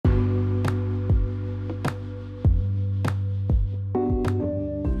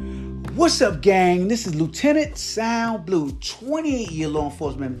What's up, gang? This is Lt Sal Blue, 28-year law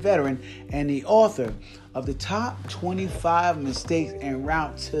enforcement veteran and the author of the top 25 mistakes en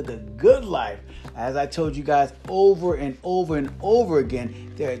route to the good life. As I told you guys over and over and over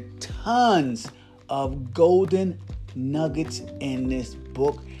again, there are tons of golden nuggets in this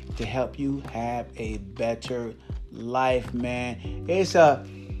book to help you have a better life, man. It's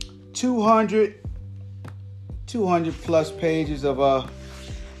 200 plus pages of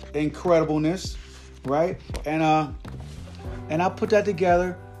incredibleness, right? And I put that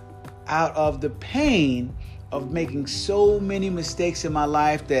together out of the pain of making so many mistakes in my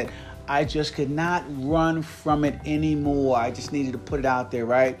life that I just could not run from it anymore. I just needed to put it out there,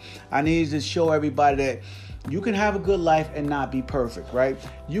 right? I needed to show everybody that you can have a good life and not be perfect, right?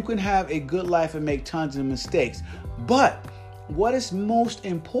 You can have a good life and make tons of mistakes. But what is most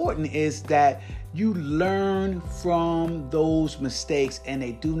important is that you learn from those mistakes, and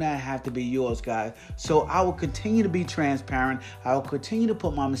they do not have to be yours, guys. So I will continue to be transparent. I will continue to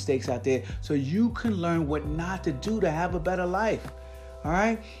put my mistakes out there so you can learn what not to do to have a better life. All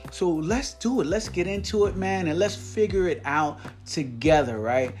right? So let's do it. Let's get into it, man, and let's figure it out together,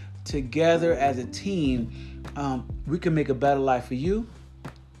 right? Together as a team, we can make a better life for you,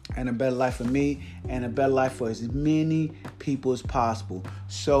 and a better life for me, and a better life for as many people as possible.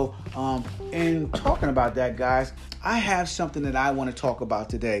 So, in talking about that, guys, I have something that I want to talk about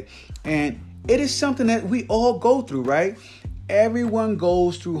today. And it is something that we all go through, right? Everyone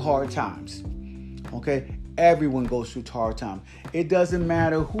goes through hard times. Okay? Everyone goes through hard times. It doesn't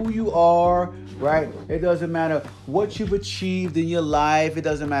matter who you are, right? It doesn't matter what you've achieved in your life. It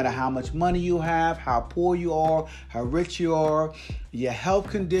doesn't matter how much money you have, how poor you are, how rich you are, your health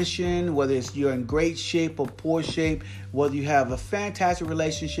condition, whether it's you're in great shape or poor shape, whether you have a fantastic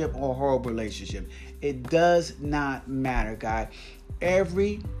relationship or a horrible relationship. It does not matter, guys.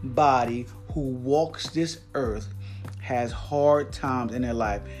 Everybody who walks this earth has hard times in their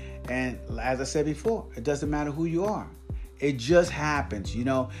life. And as I said before, it doesn't matter who you are. It just happens, you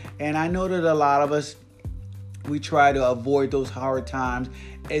know. And I know that a lot of us, we try to avoid those hard times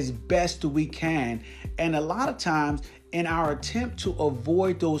as best we can. And a lot of times, in our attempt to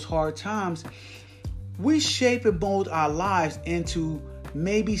avoid those hard times, we shape and mold our lives into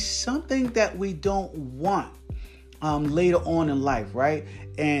maybe something that we don't want later on in life, right?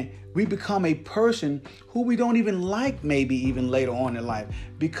 And we become a person who we don't even like maybe even later on in life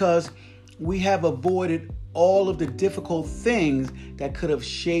because we have avoided all of the difficult things that could have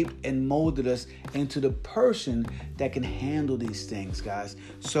shaped and molded us into the person that can handle these things, guys.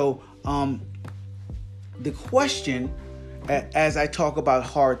 So the question, as I talk about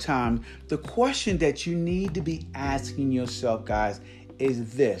hard times, the question that you need to be asking yourself, guys,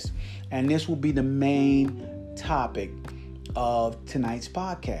 is this. And this will be the main topic of tonight's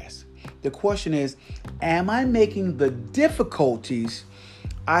podcast. The question is, am I making the difficulties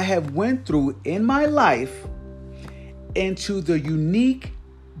I have went through in my life into the unique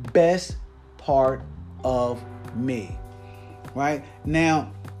best part of me? Right?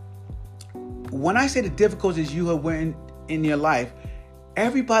 Now, when I say the difficulties you have went in your life,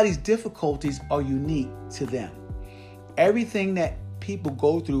 everybody's difficulties are unique to them. Everything that people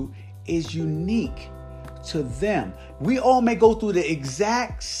go through is unique to them. We all may go through the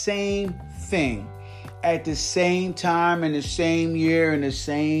exact same thing at the same time, in the same year, in the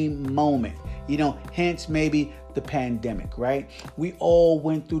same moment. You know, hence maybe the pandemic, right? We all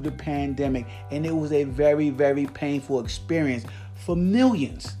went through the pandemic, and it was a very, very painful experience for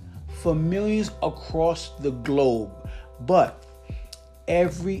millions across the globe. But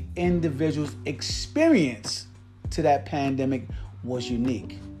every individual's experience to that pandemic was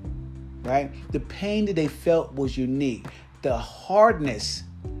unique. Right? The pain that they felt was unique. The hardness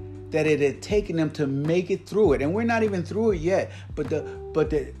that it had taken them to make it through it. And we're not even through it yet. But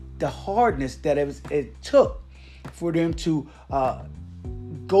the hardness that it took for them to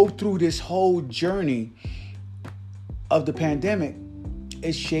go through this whole journey of the pandemic,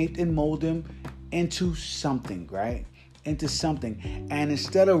 it shaped and molded them into something, right? Into something. And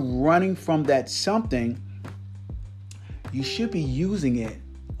instead of running from that something, you should be using it,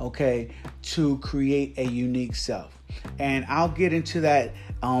 okay, to create a unique self. And I'll get into that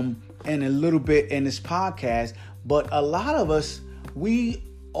in a little bit in this podcast. But a lot of us, we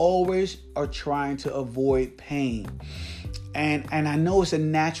always are trying to avoid pain. And I know it's a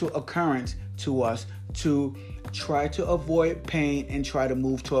natural occurrence to us to try to avoid pain and try to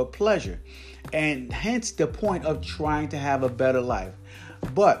move toward pleasure. And hence the point of trying to have a better life.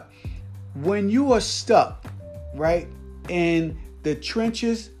 But when you are stuck, right, in the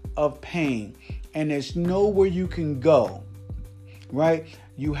trenches of pain and there's nowhere you can go, right?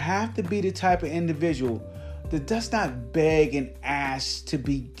 You have to be the type of individual that does not beg and ask to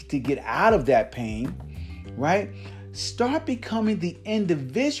get out of that pain, right? Start becoming the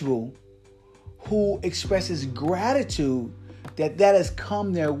individual who expresses gratitude that has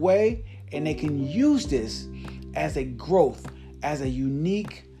come their way, and they can use this as a growth, as a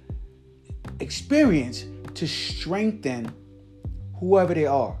unique experience to strengthen whoever they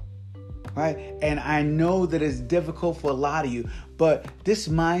are, right? And I know that it's difficult for a lot of you, but this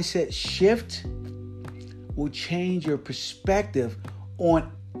mindset shift will change your perspective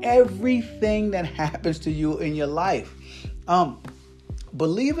on everything that happens to you in your life.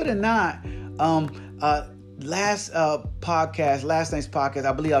 Believe it or not, last night's podcast,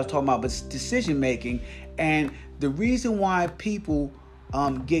 I believe I was talking about decision making, and the reason why people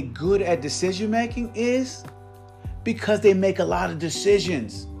get good at decision making is because they make a lot of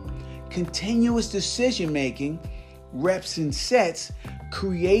decisions. Continuous decision making, reps and sets,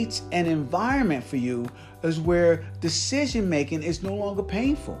 creates an environment for you is where decision making is no longer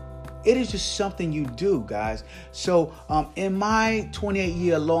painful. It is just something you do, guys. So in my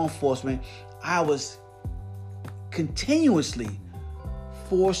 28-year law enforcement, I was continuously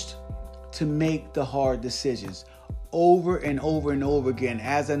forced to make the hard decisions over and over and over again.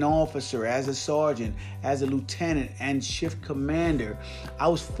 As an officer, as a sergeant, as a lieutenant, and shift commander, I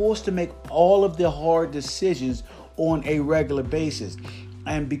was forced to make all of the hard decisions on a regular basis.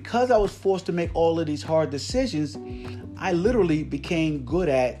 And because I was forced to make all of these hard decisions, I literally became good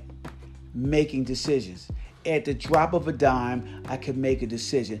at making decisions. At the drop of a dime, I could make a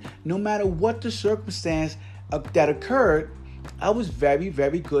decision. No matter what the circumstance that occurred, I was very,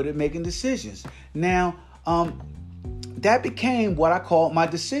 very good at making decisions. Now, that became what I call my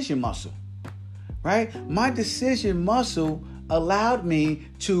decision muscle, right? My decision muscle allowed me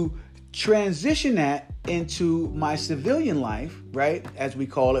to transition that into my civilian life, right? As we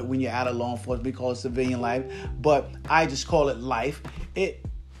call it when you're out of law enforcement, we call it civilian life, but I just call it life.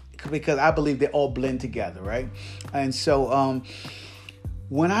 Because I believe they all blend together, right? And so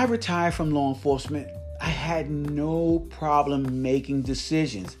when I retired from law enforcement, I had no problem making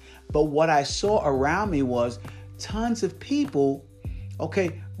decisions. But what I saw around me was tons of people,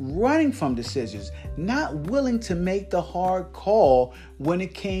 running from decisions, not willing to make the hard call when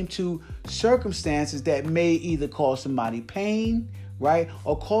it came to circumstances that may either cause somebody pain, right,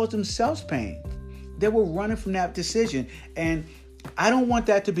 or cause themselves pain. They were running from that decision. And I don't want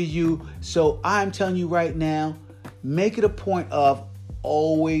that to be you. So I'm telling you right now, make it a point of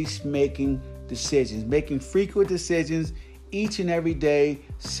always making decisions, making frequent decisions each and every day,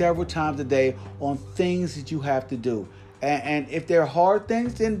 several times a day on things that you have to do. And if they're hard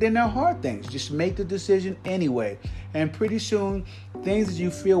things, then they're hard things. Just make the decision anyway. And pretty soon, things that you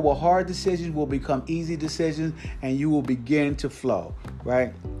feel were hard decisions will become easy decisions, and you will begin to flow,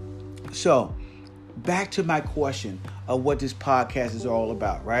 right? So, back to my question of what this podcast is all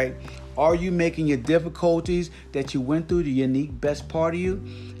about, right? Are you making your difficulties that you went through the unique best part of you?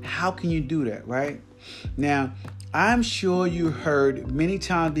 How can you do that, right? Now, I'm sure you heard many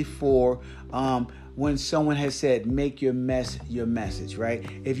times before when someone has said, make your mess your message, right?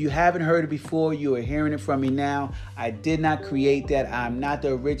 If you haven't heard it before, you are hearing it from me now. I did not create that. I'm not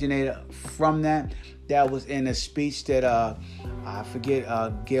the originator from that. That was in a speech that, I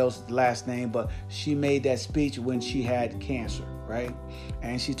forget Gail's last name, but she made that speech when she had cancer, right?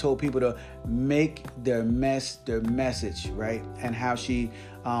 And she told people to make their mess their message, right? And how she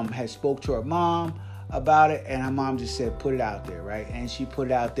had spoke to her mom about it, and her mom just said, put it out there, right? And she put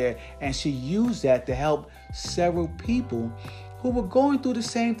it out there, and she used that to help several people who were going through the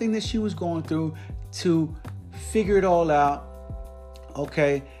same thing that she was going through to figure it all out,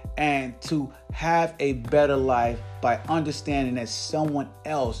 and to have a better life by understanding that someone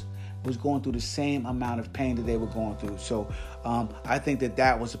else was going through the same amount of pain that they were going through. So I think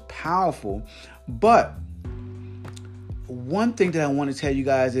that was powerful. But one thing that I want to tell you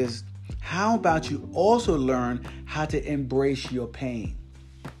guys is, how about you also learn how to embrace your pain?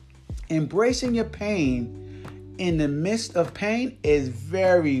 Embracing your pain in the midst of pain is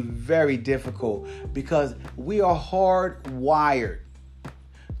very, very difficult because we are hardwired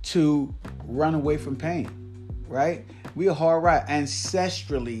to run away from pain, right? We are hardwired.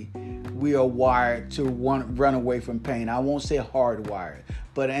 Ancestrally, we are wired to run away from pain. I won't say hardwired,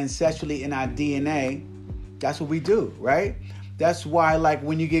 but ancestrally in our DNA, that's what we do, right? That's why, like,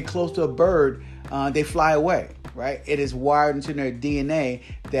 when you get close to a bird, they fly away, right? It is wired into their DNA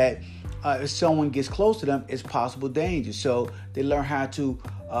that if someone gets close to them, it's possible danger. So they learn how to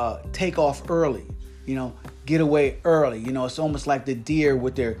take off early, get away early. It's almost like the deer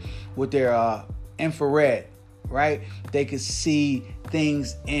with their infrared, right? They could see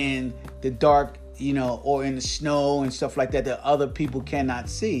things in the dark, or in the snow and stuff like that other people cannot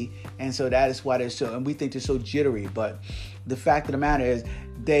see. And so that is why and we think they're so jittery. But the fact of the matter is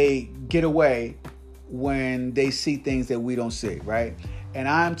they get away when they see things that we don't see, right? And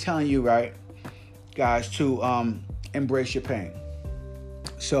I'm telling you, right, guys, to embrace your pain.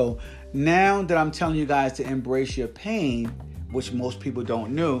 So now that I'm telling you guys to embrace your pain, which most people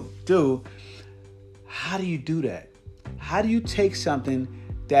don't do, how do you do that? How do you take something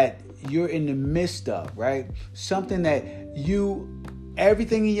that you're in the midst of, right? Something that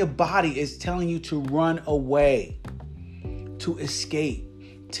everything in your body is telling you to run away, to escape,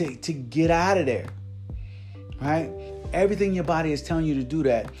 to get out of there, right? Everything in your body is telling you to do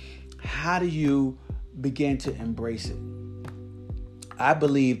that. How do you begin to embrace it? I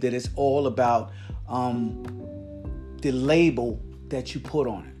believe that it's all about the label that you put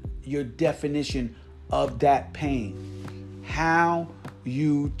on it, your definition of that pain, how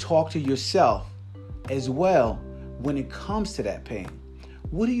you talk to yourself as well when it comes to that pain.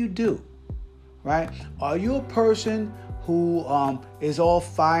 What do you do, right? Are you a person who is all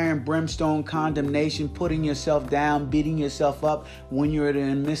fire and brimstone, condemnation, putting yourself down, beating yourself up when you're in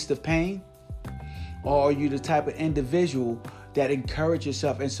the midst of pain? Or are you the type of individual that encourages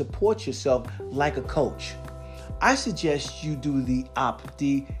yourself and supports yourself like a coach? I suggest you do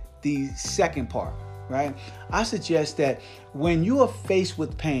the second part, right? I suggest that when you are faced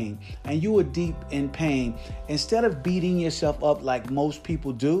with pain and you are deep in pain, instead of beating yourself up like most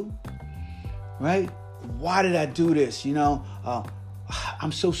people do, right? Why did I do this?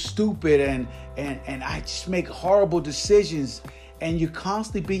 I'm so stupid and I just make horrible decisions, and you're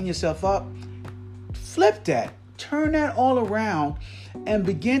constantly beating yourself up. Flip that. Turn that all around and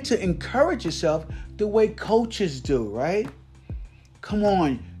begin to encourage yourself the way coaches do, right? Come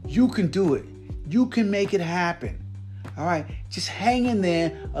on, you can do it. You can make it happen. All right, just hang in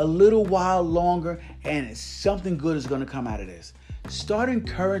there a little while longer and something good is going to come out of this. Start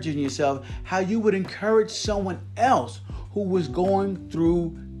encouraging yourself how you would encourage someone else who was going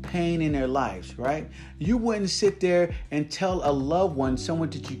through pain in their lives, right? You wouldn't sit there and tell a loved one,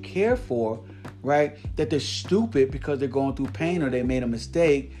 someone that you care for, right, that they're stupid because they're going through pain or they made a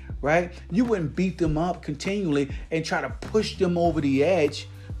mistake, right? You wouldn't beat them up continually and try to push them over the edge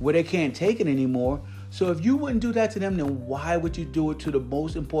where they can't take it anymore. So if you wouldn't do that to them, then why would you do it to the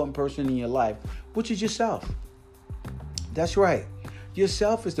most important person in your life, which is yourself? That's right.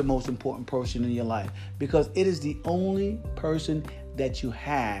 Yourself is the most important person in your life because it is the only person that you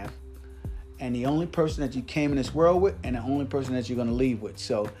have and the only person that you came in this world with and the only person that you're going to leave with.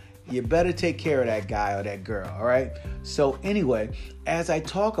 So you better take care of that guy or that girl, all right? So anyway, as I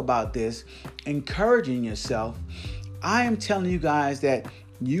talk about this, encouraging yourself, I am telling you guys that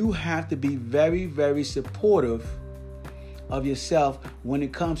you have to be very, very supportive of yourself when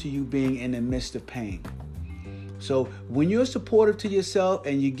it comes to you being in the midst of pain. So when you're supportive to yourself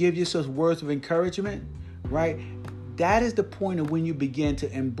and you give yourself words of encouragement, right? That is the point of when you begin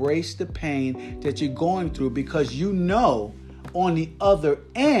to embrace the pain that you're going through, because you know on the other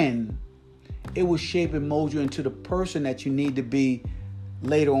end, it will shape and mold you into the person that you need to be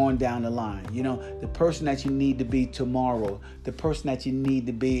later on down the line. The person that you need to be tomorrow, the person that you need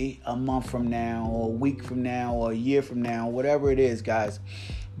to be a month from now or a week from now or a year from now, whatever it is, guys.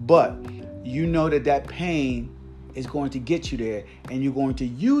 But you know that pain is going to get you there, and you're going to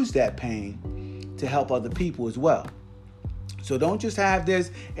use that pain to help other people as well. So don't just have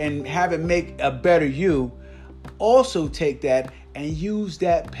this and have it make a better you. Also take that and use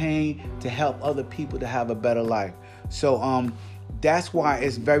that pain to help other people to have a better life. So that's why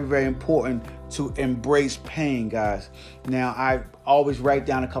it's very, very important to embrace pain, guys. Now, I always write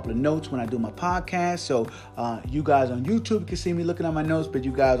down a couple of notes when I do my podcast. So you guys on YouTube can see me looking at my notes, but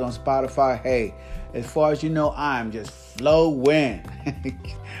you guys on Spotify, hey, as far as you know, I'm just flowing.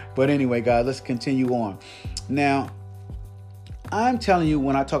 But anyway, guys, let's continue on. Now, I'm telling you,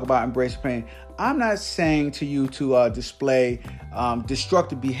 when I talk about embracing pain, I'm not saying to you to display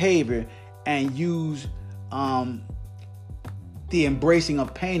destructive behavior and use the embracing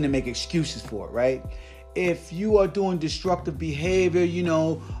of pain to make excuses for it, right? If you are doing destructive behavior,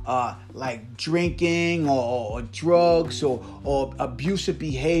 like drinking or drugs or abusive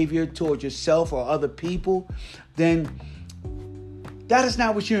behavior towards yourself or other people, then that is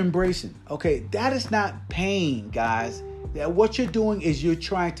not what you're embracing, okay? That is not pain, guys. That what you're doing is you're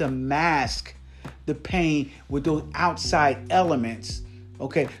trying to mask the pain with those outside elements,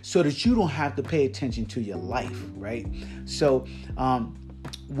 okay, so that you don't have to pay attention to your life, right? So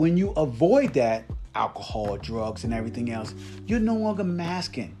when you avoid that, alcohol, drugs, and everything else, you're no longer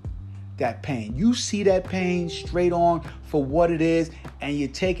masking, that pain. You see that pain straight on for what it is, and you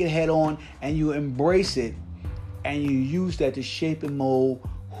take it head on and you embrace it, and you use that to shape and mold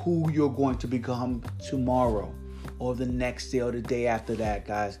who you're going to become tomorrow or the next day or the day after that,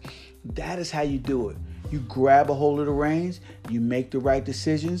 guys. That is how you do it. You grab a hold of the reins, you make the right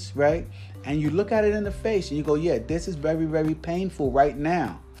decisions, right? And you look at it in the face and you go, yeah, this is very, very painful right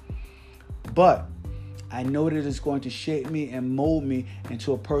now. But I know that it's going to shape me and mold me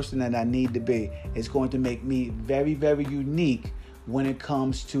into a person that I need to be. It's going to make me very, very unique when it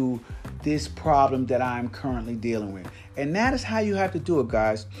comes to this problem that I'm currently dealing with. And that is how you have to do it,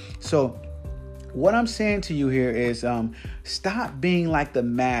 guys. So what I'm saying to you here is stop being like the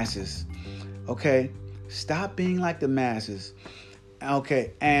masses, okay? Stop being like the masses,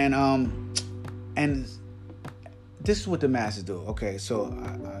 okay? And this is what the masses do, okay? So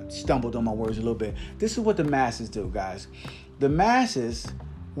I stumbled on my words a little bit. This is what the masses do, guys. The masses,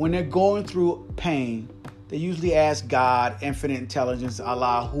 when they're going through pain, they usually ask God, infinite intelligence,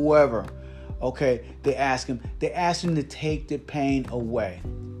 Allah, whoever, okay? They ask him to take the pain away.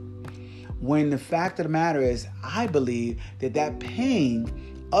 When the fact of the matter is, I believe that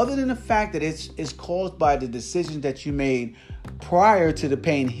pain, other than the fact that it's caused by the decisions that you made prior to the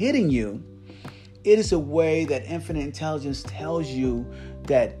pain hitting you, it is a way that infinite intelligence tells you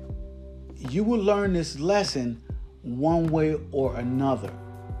that you will learn this lesson one way or another.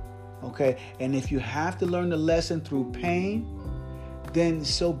 Okay? And if you have to learn the lesson through pain, then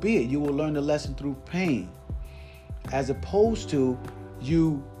so be it. You will learn the lesson through pain, as opposed to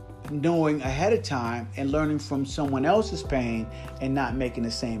you knowing ahead of time and learning from someone else's pain and not making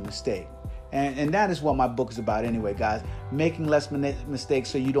the same mistake. And that is what my book is about anyway, guys. Making less mistakes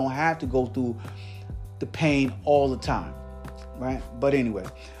so you don't have to go through the pain all the time, right? But anyway,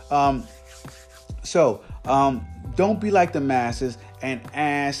 don't be like the masses and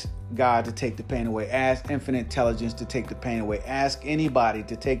ask God to take the pain away. Ask infinite intelligence to take the pain away. Ask anybody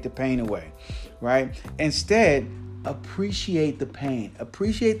to take the pain away, right? Instead, appreciate the pain.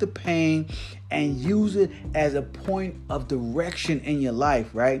 Appreciate the pain and use it as a point of direction in your life,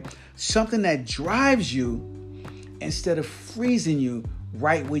 right? Something that drives you instead of freezing you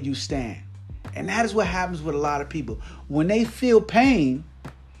right where you stand. And that is what happens with a lot of people. When they feel pain,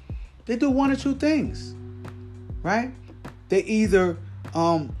 they do one or two things, right? They either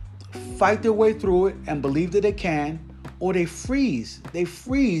fight their way through it and believe that they can, or they freeze. They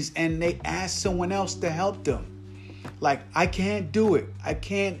freeze and they ask someone else to help them. Like, I can't do it. I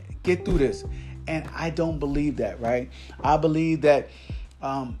can't get through this. And I don't believe that, right? I believe that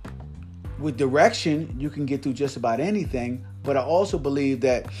with direction, you can get through just about anything. But I also believe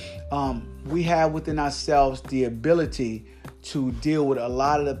that we have within ourselves the ability to deal with a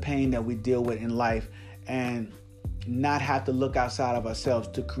lot of the pain that we deal with in life and not have to look outside of ourselves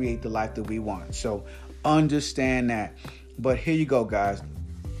to create the life that we want. So understand that. But here you go, guys.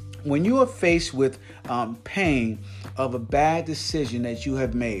 When you are faced with pain of a bad decision that you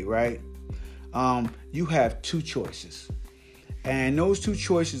have made, right? You have two choices. And those two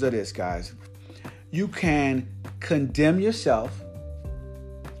choices are this, guys. You can condemn yourself,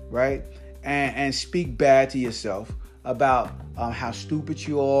 right? And speak bad to yourself about how stupid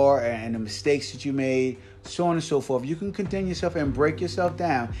you are and the mistakes that you made, so on and so forth. You can condemn yourself and break yourself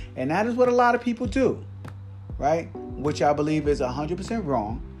down. And that is what a lot of people do, right? Which I believe is 100%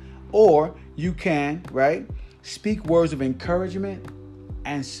 wrong. Or you can, right, speak words of encouragement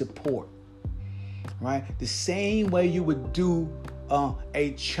and support, right? The same way you would do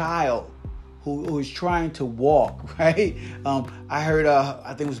a child who is trying to walk, right? I heard,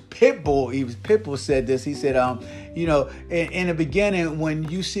 I think it was Pitbull. Pitbull said this. He said, in the beginning, when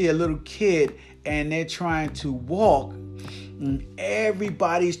you see a little kid and they're trying to walk,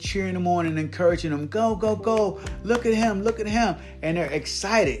 everybody's cheering them on and encouraging them. Go, go, go. Look at him. Look at him. And they're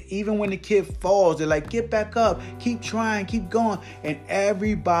excited. Even when the kid falls, they're like, get back up. Keep trying. Keep going. And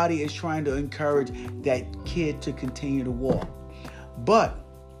everybody is trying to encourage that kid to continue to walk. But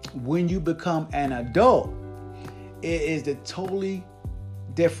when you become an adult, it is the totally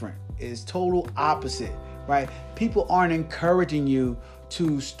different. It's total opposite, right? People aren't encouraging you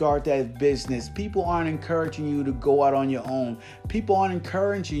to start that business. People aren't encouraging you to go out on your own. People aren't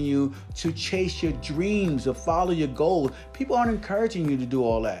encouraging you to chase your dreams or follow your goals. People aren't encouraging you to do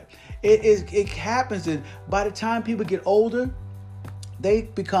all that. It happens that by the time people get older, they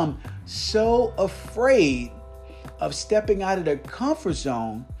become so afraid of stepping out of their comfort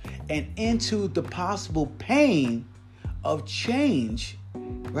zone and into the possible pain of change,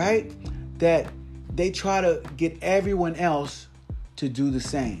 right? That they try to get everyone else to do the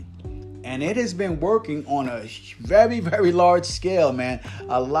same. And it has been working on a very, very large scale, man.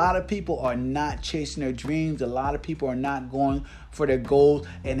 A lot of people are not chasing their dreams. A lot of people are not going for their goals.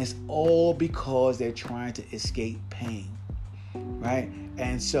 And it's all because they're trying to escape pain, right?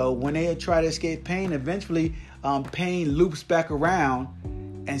 And so when they try to escape pain, eventually pain loops back around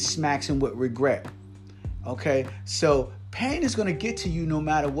and smacks them with regret. Okay? So pain is going to get to you no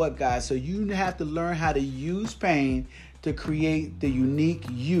matter what, guys. So you have to learn how to use pain to create the unique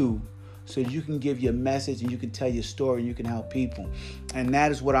you, so you can give your message and you can tell your story and you can help people. And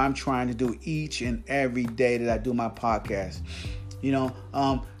that is what I'm trying to do each and every day that I do my podcast. You know,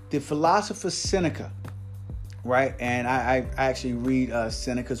 the philosopher Seneca, right? And I actually read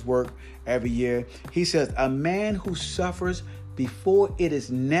Seneca's work every year. He says, a man who suffers before it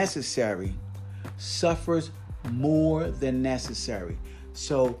is necessary suffers more than necessary.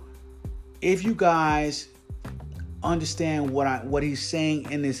 So if you guys understand what he's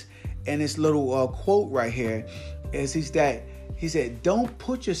saying in this little quote right here, is he said, don't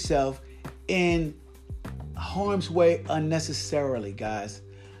put yourself in harm's way unnecessarily, guys.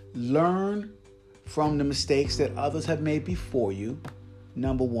 Learn from the mistakes that others have made before you,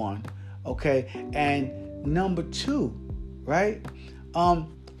 number one, okay? And number two, right?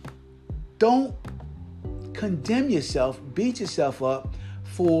 Don't condemn yourself, beat yourself up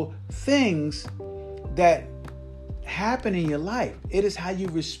for things that happen in your life. It is how you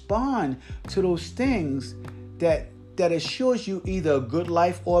respond to those things that assures you either a good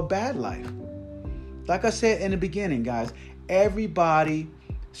life or a bad life. Like I said in the beginning, guys, everybody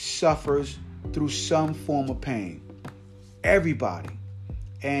suffers through some form of pain. Everybody.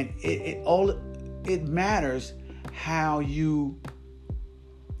 And it matters how you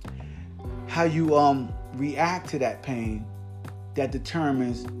react to that pain that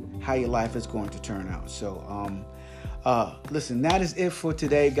determines how your life is going to turn out. So listen, that is it for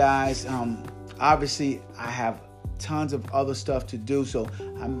today, guys. Obviously, I have tons of other stuff to do, so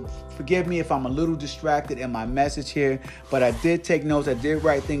forgive me if I'm a little distracted in my message here, but I did take notes. I did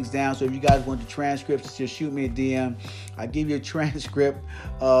write things down, so if you guys want the transcripts, just shoot me a DM. I'll give you a transcript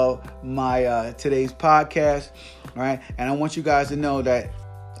of my today's podcast, all right? And I want you guys to know that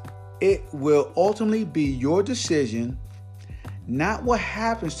it will ultimately be your decision, not what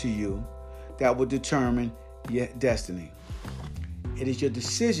happens to you, that will determine your destiny. It is your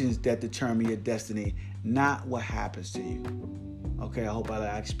decisions that determine your destiny, not what happens to you. Okay, I hope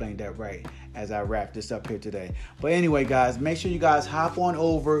I explained that right as I wrap this up here today. But anyway, guys, make sure you guys hop on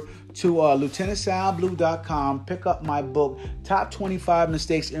over to LieutenantSalBlue.com. Pick up my book, Top 25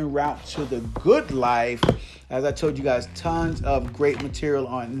 Mistakes En Route to the Good Life. As I told you guys, tons of great material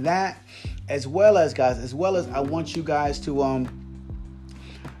on that. As well as I want you guys to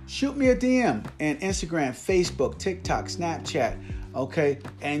shoot me a DM on Instagram, Facebook, TikTok, Snapchat, okay,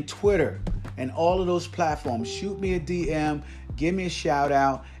 and Twitter, and all of those platforms. Shoot me a DM, give me a shout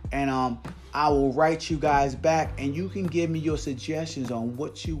out, and I will write you guys back, and you can give me your suggestions on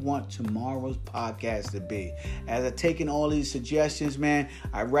what you want tomorrow's podcast to be. As I take in all these suggestions, man,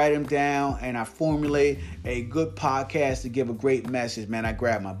 I write them down and I formulate a good podcast to give a great message, man. I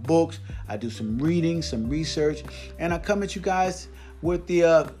grab my books, I do some reading, some research, and I come at you guys with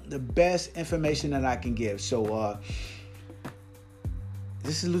the best information that I can give. So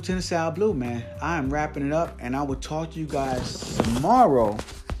this is Lieutenant Sal Blue, man. I am wrapping it up, and I will talk to you guys tomorrow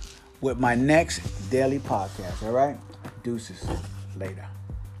with my next daily podcast. All right? Deuces. Later.